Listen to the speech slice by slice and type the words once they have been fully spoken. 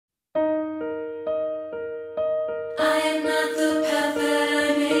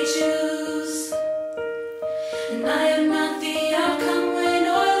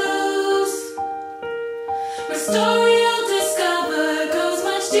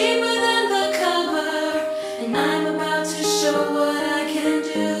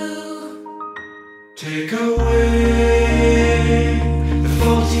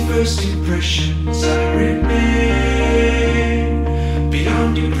first impressions I remain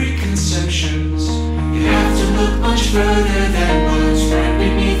beyond your preconceptions. You have to look much further than what's right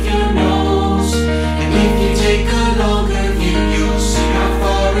beneath your nose. And if you take a longer view, you'll see how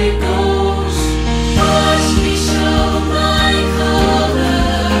far it goes. Watch me show my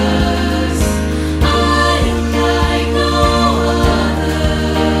colors. I am like no other.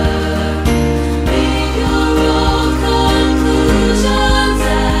 Leave your own conclusions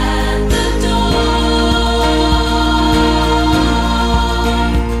at the door.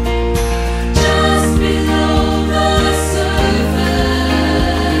 Just below the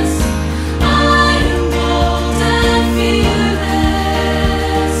surface, I am bold and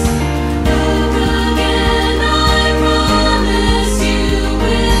fearless. Look again, I promise you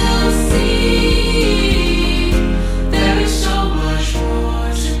will see. There is so much more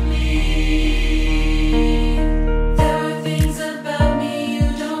to me. There are things about me you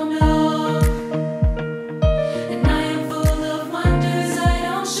don't know, and I am full of wonders I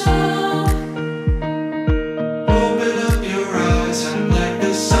don't show. Open up your eyes, I'm like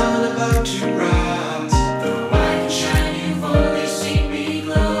the sun about to rise. Though I can shine, you've only seen me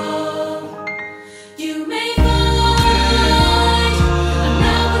glow. You may find I'm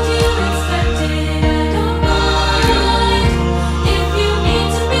not what you expected. I don't mind if you need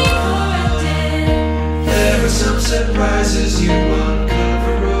to be corrected. There are some surprises you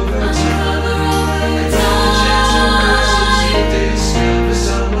uncover over time. Uncover over And all the gentle verses you discover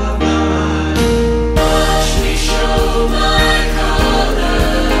some of mine. Watch me show my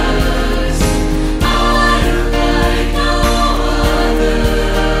colors. I am like no other.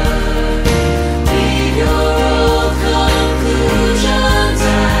 Leave your old conclusions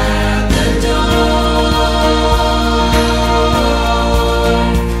at the door.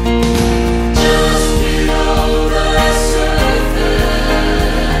 Just below the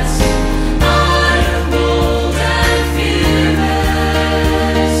surface, I am bold and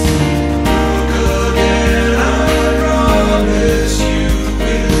fearless. Look again, I promise you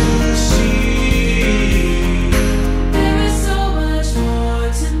will see. There is so much more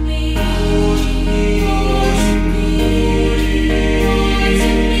to me.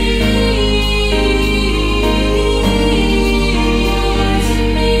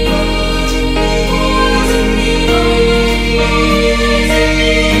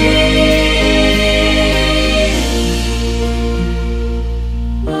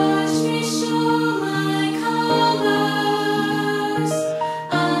 Watch me show my colors.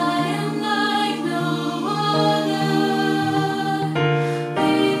 I am like no other.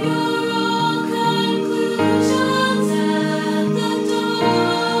 Leave your own conclusions at the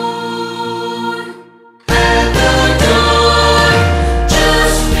door. At the door,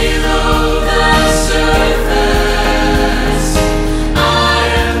 just below the surface, I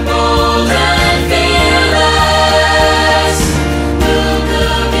am bold and fearless. Look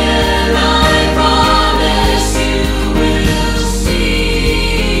again, I promise you will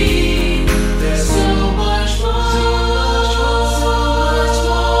see. There's so much more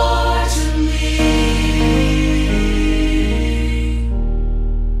to me.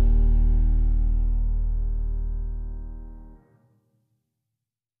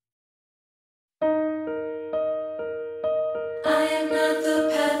 I am not the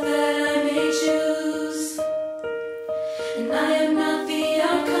path that I may choose, and I am not the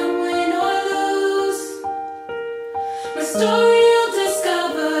outcome, win or lose. My story you'll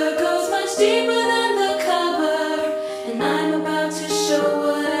discover goes much deeper than the cover, and I'm about to show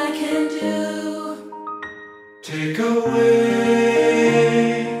what I can do. Take away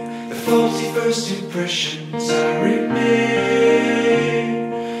the faulty first impressions I remain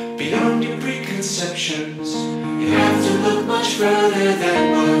beyond your preconceptions. You have to look much further than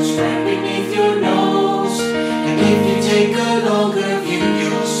what's right beneath your nose. And if you take a longer view,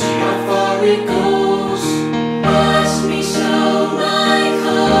 you'll see how far it goes. Watch me show my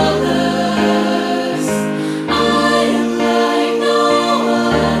colors. I am like no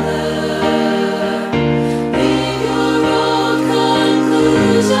other. Leave your own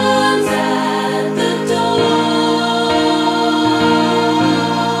conclusions at the door.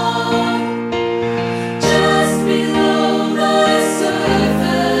 Just below the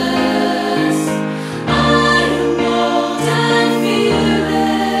surface, I am bold and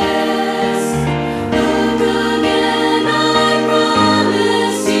fearless.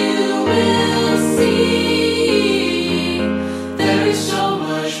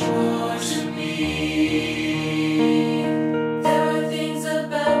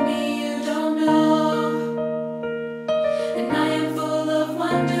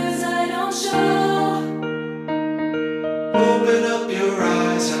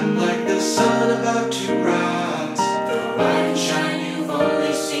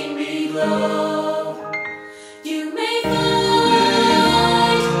 below. You may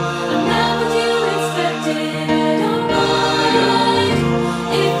find I'm not what you expected. I don't mind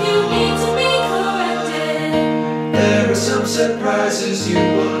if you need to be corrected. There are some surprises you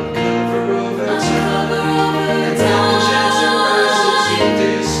uncover over time, and when the chance arises, you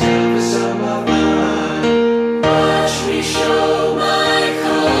discover some of mine. Watch me show my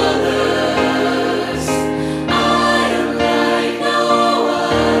colors. I am like no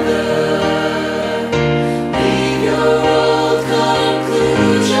other. Leave your old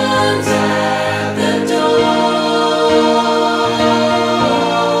conclusions at the door.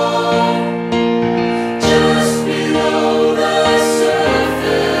 Just below the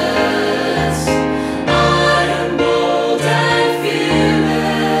surface, I am bold and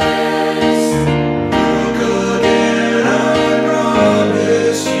fearless. Look again, I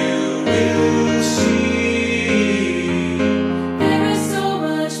promise you will see. There is so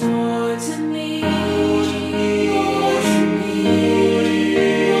much more to me.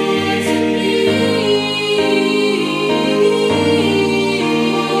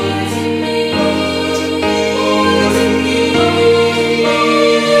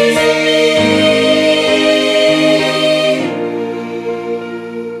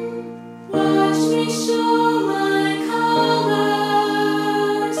 Watch me show my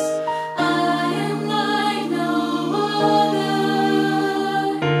colors. I am like no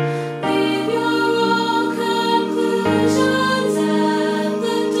other. Leave your own conclusions at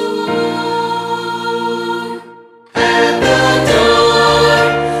the door. At the door,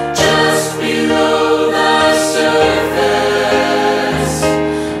 just below the surface,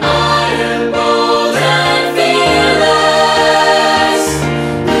 I am bold and fearless.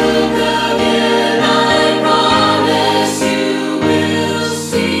 Look again, I promise you will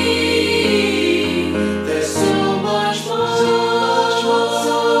see. There's so much more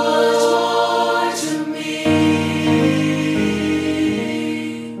to me.